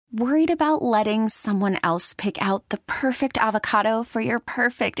Worried about letting someone else pick out the perfect avocado for your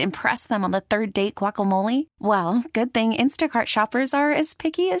perfect impress them on the third date guacamole? Well, good thing Instacart shoppers are as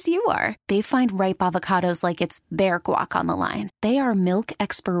picky as you are. They find ripe avocados like it's their guac on the line. They are milk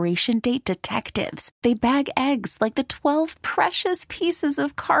expiration date detectives. They bag eggs like the 12 precious pieces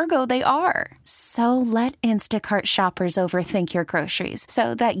of cargo they are. So let Instacart shoppers overthink your groceries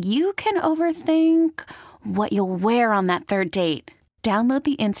so that you can overthink what you'll wear on that third date. Download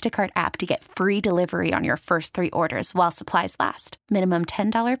the Instacart app to get free delivery on your first 3 orders while supplies last. Minimum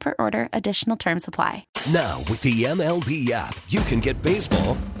 $10 per order. Additional terms apply. Now, with the MLB app, you can get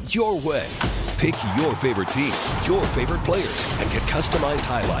baseball your way. Pick your favorite team, your favorite players, and get customized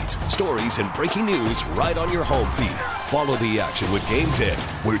highlights, stories, and breaking news right on your home feed. Follow the action with Game 10,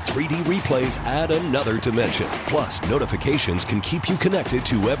 where 3D replays add another dimension. Plus, notifications can keep you connected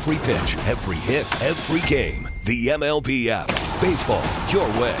to every pitch, every hit, every game. The MLB app. Baseball your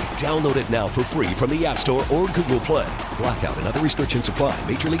way. Download it now for free from the App Store or Google Play. Blackout and other restrictions apply.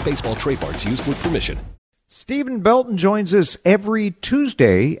 Major League Baseball trademarks used with permission. Stephen Belton joins us every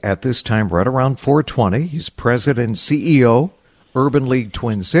Tuesday at this time, right around 4:20. He's president and CEO, Urban League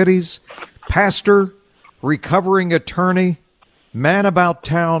Twin Cities, pastor, recovering attorney, man about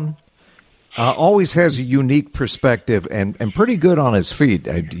town. Always has a unique perspective and pretty good on his feet.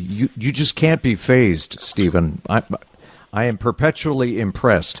 You just can't be fazed, Stephen. I am perpetually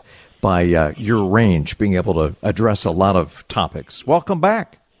impressed by your range, being able to address a lot of topics. Welcome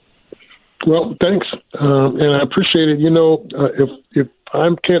back. Well, thanks, and I appreciate it. You know, if I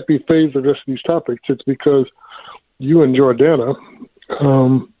can't be fazed addressing these topics, it's because you and Jordana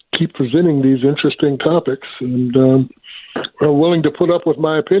keep presenting these interesting topics and are willing to put up with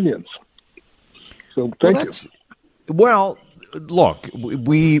my opinions. So thank you. Well, look,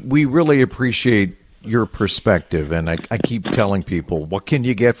 we really appreciate your perspective, and I keep telling people, what can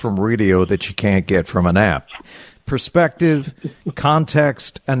you get from radio that you can't get from an app? Perspective,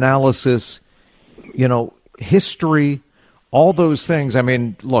 context, analysis, history, all those things. I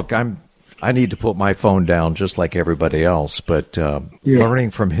mean, look, I need to put my phone down just like everybody else, but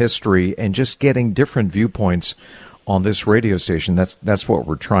learning from history and just getting different viewpoints on this radio station, that's what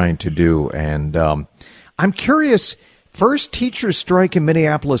we're trying to do. And I'm curious, first teacher strike in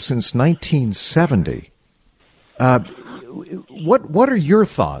Minneapolis since 1970. What are your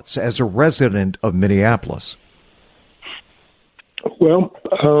thoughts as a resident of Minneapolis? Well,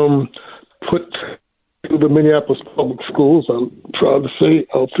 put to the Minneapolis public schools. I'm proud to say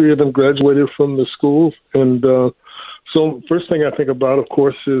all 3 of them graduated from the schools. And so first thing I think about, of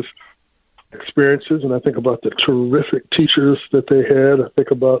course, is experiences, and I think about the terrific teachers that they had. I think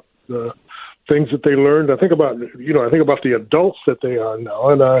about the things that they learned. I think about the adults that they are now,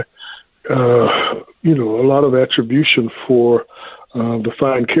 and a lot of attribution for the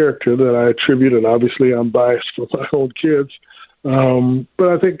fine character that I attribute, and obviously I'm biased for my own kids. But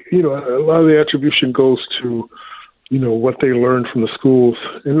I think, a lot of the attribution goes to, what they learned from the schools,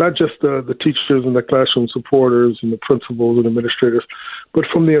 and not just the teachers and the classroom supporters and the principals and administrators, but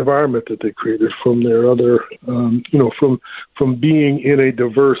from the environment that they created, from their other, from being in a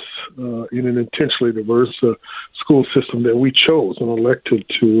diverse, in an intentionally diverse school system that we chose and elected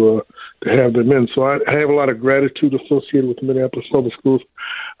to have them in. So I have a lot of gratitude associated with the Minneapolis Public Schools.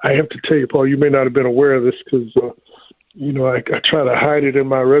 I have to tell you, Paul, you may not have been aware of this because, I try to hide it in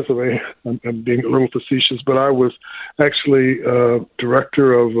my resume. I'm being a little facetious, but I was actually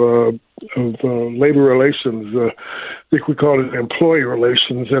director of labor relations. I think we called it employee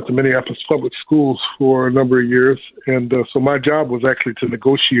relations at the Minneapolis Public Schools for a number of years. And so my job was actually to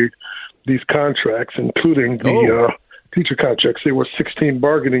negotiate these contracts, including the teacher contracts. There were 16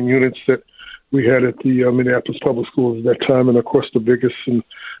 bargaining units that we had at the Minneapolis Public Schools at that time. And, of course, the biggest and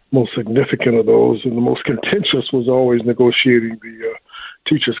most significant of those and the most contentious was always negotiating the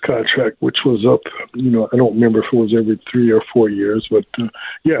teacher's contract, which was up, I don't remember if it was every 3 or 4 years, but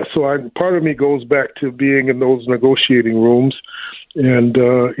so part of me goes back to being in those negotiating rooms. And,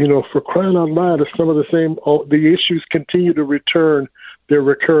 for crying out loud, it's some of the issues continue to return. They're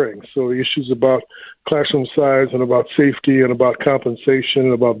recurring. So the issues about classroom size and about safety and about compensation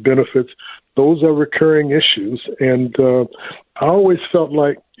and about benefits, those are recurring issues. And I always felt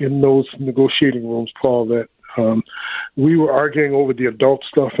like in those negotiating rooms, Paul, that we were arguing over the adult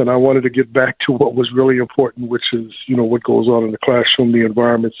stuff, and I wanted to get back to what was really important, which is, what goes on in the classroom, the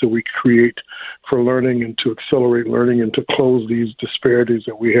environments that we create for learning and to accelerate learning and to close these disparities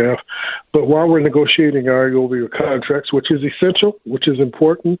that we have. But while we're negotiating our over your contracts, which is essential, which is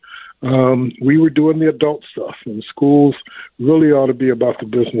important, we were doing the adult stuff, and schools really ought to be about the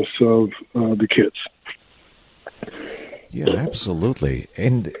business of the kids. Yeah, absolutely.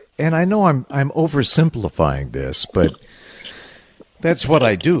 And I know I'm oversimplifying this, but that's what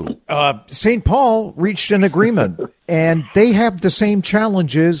I do. St. Paul reached an agreement, and they have the same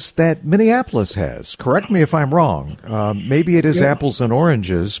challenges that Minneapolis has. Correct me if I'm wrong. Maybe it is apples and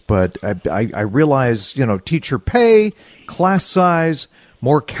oranges, but I realize, teacher pay, class size,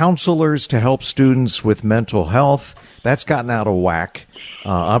 more counselors to help students with mental health. That's gotten out of whack.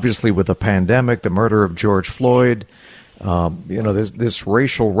 Obviously, with the pandemic, the murder of George Floyd, this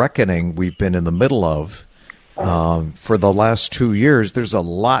racial reckoning we've been in the middle of for the last 2 years. There's a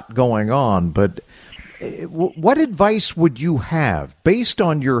lot going on, but what advice would you have based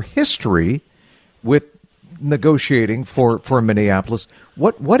on your history with negotiating for Minneapolis?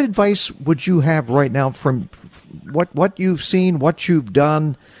 What advice would you have right now from what you've seen, what you've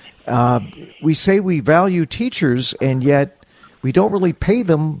done? We say we value teachers, and yet we don't really pay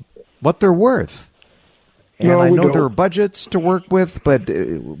them what they're worth. And I know there are budgets to work with, but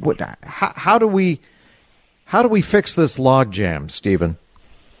how do we fix this logjam, Stephen?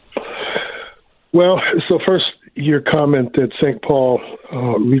 Well, so first, your comment that St. Paul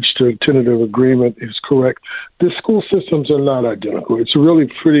reached a tentative agreement is correct. The school systems are not identical. It's really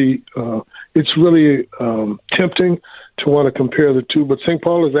tempting to want to compare the two, but St.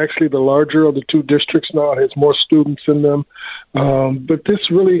 Paul is actually the larger of the two districts now. It has more students in them. But this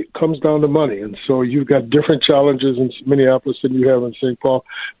really comes down to money. And so you've got different challenges in Minneapolis than you have in St. Paul.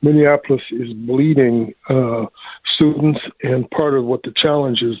 Minneapolis is bleeding students, and part of what the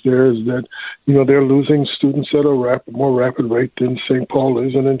challenge is there is that, they're losing students at a more rapid rate than St. Paul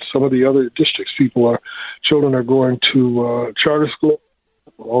is, and in some of the other districts, children are going to charter school,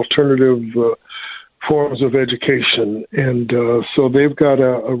 alternative forms of education, and so they've got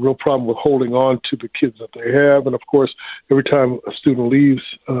a real problem with holding on to the kids that they have. And of course, every time a student leaves,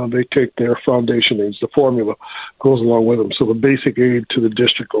 they take their foundation aids. The formula goes along with them, so the basic aid to the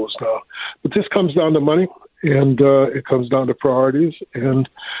district goes down. But this comes down to money, and it comes down to priorities. And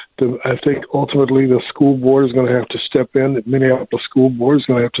I think ultimately the school board is going to have to step in. The Minneapolis School Board is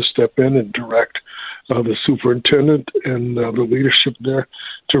going to have to step in and direct the superintendent and the leadership there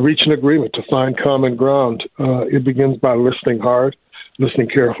to reach an agreement, to find common ground. It begins by listening hard, listening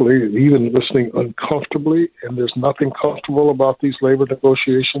carefully, even listening uncomfortably. And there's nothing comfortable about these labor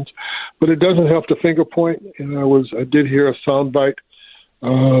negotiations. But it doesn't help to finger point. And I did hear a soundbite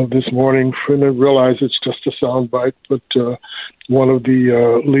this morning, and I realize it's just a soundbite, but one of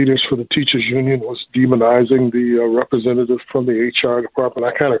the leaders for the teachers union was demonizing the representative from the HR department.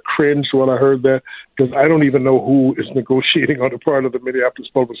 I kind of cringed when I heard that, because I don't even know who is negotiating on the part of the Minneapolis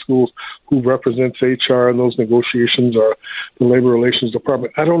Public Schools, who represents HR in those negotiations, or the Labor Relations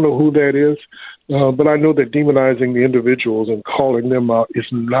Department. I don't know who that is. But I know that demonizing the individuals and calling them out is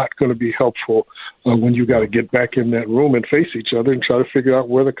not going to be helpful when you got to get back in that room and face each other and try to figure out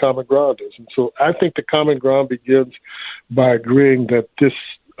where the common ground is. And so I think the common ground begins by agreeing that this,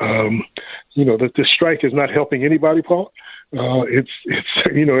 that this strike is not helping anybody, Paul. It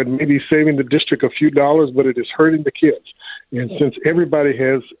may be saving the district a few dollars, but it is hurting the kids. And since everybody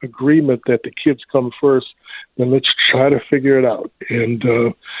has agreement that the kids come first, then let's try to figure it out. And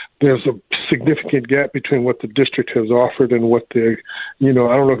there's a significant gap between what the district has offered and what I don't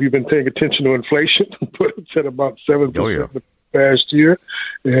know if you've been paying attention to inflation, but it's at about 7% the past year.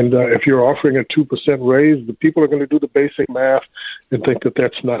 And if you're offering a 2% raise, the people are going to do the basic math and think that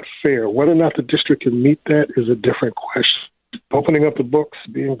that's not fair. Whether or not the district can meet that is a different question. Opening up the books,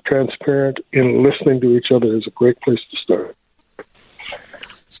 being transparent, and listening to each other is a great place to start.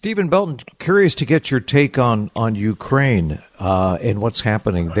 Stephen Belton, curious to get your take on Ukraine and what's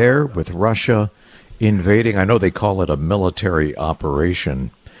happening there with Russia invading. I know they call it a military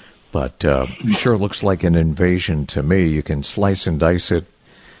operation, but sure looks like an invasion to me. You can slice and dice it,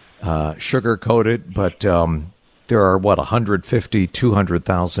 sugarcoat it, but there are, 150,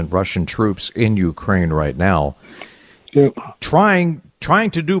 200,000 Russian troops in Ukraine right now, trying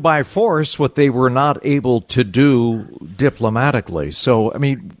to do by force what they were not able to do diplomatically. So, I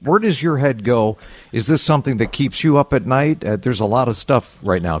mean, where does your head go? Is this something that keeps you up at night? There's a lot of stuff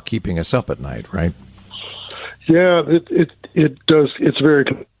right now keeping us up at night, right? Yeah, it does. It's very,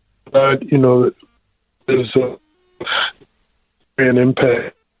 there's an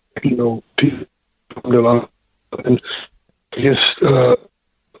impact, people, and I guess,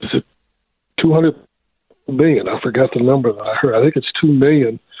 is it 200 million? I forgot the number that I heard. I think it's 2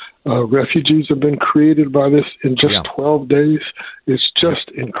 million refugees have been created by this in just 12 days. It's just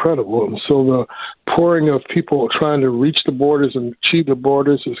incredible. And so the pouring of people trying to reach the borders and achieve the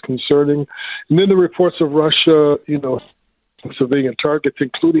borders is concerning. And then the reports of Russia, civilian targets,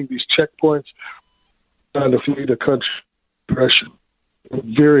 including these checkpoints, trying to flee the country depression.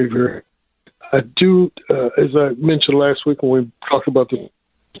 Very, very. I do, as I mentioned last week when we talked about this,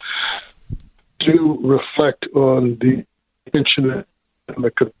 do reflect on the attention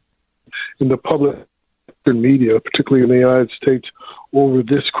in the public media, particularly in the United States, over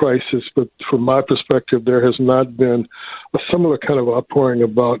this crisis. But from my perspective, there has not been a similar kind of outpouring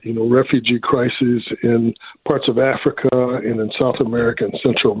about, refugee crises in parts of Africa and in South America and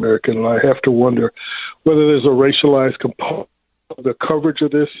Central America. And I have to wonder whether there's a racialized component of the coverage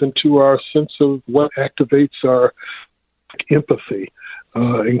of this into our sense of what activates our empathy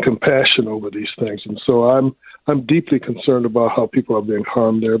and compassion over these things. And so I'm deeply concerned about how people are being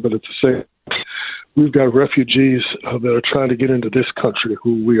harmed there. But at the same time, we've got refugees that are trying to get into this country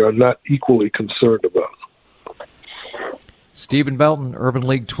who we are not equally concerned about. Stephen Belton, Urban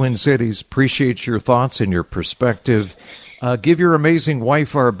League Twin Cities, appreciate your thoughts and your perspective. Give your amazing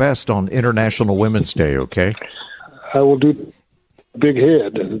wife our best on International Women's Day, okay? I will do big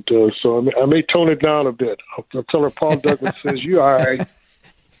head, and so I may tone it down a bit. I'll tell her Paul Douglas says, you all right.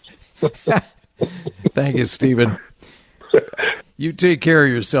 Thank you, Stephen. You take care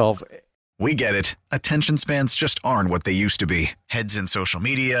of yourself. We get it. Attention spans just aren't what they used to be. Heads in social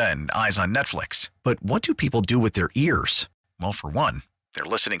media and eyes on Netflix. But what do people do with their ears? Well, for one, they're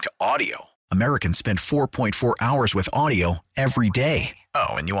listening to audio. Americans spend 4.4 hours with audio every day. Oh,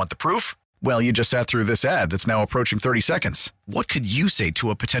 and you want the proof? Well, you just sat through this ad that's now approaching 30 seconds. What could you say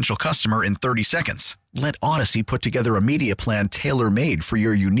to a potential customer in 30 seconds? Let Odyssey put together a media plan tailor-made for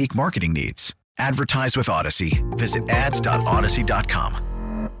your unique marketing needs. Advertise with Odyssey. Visit ads.odyssey.com.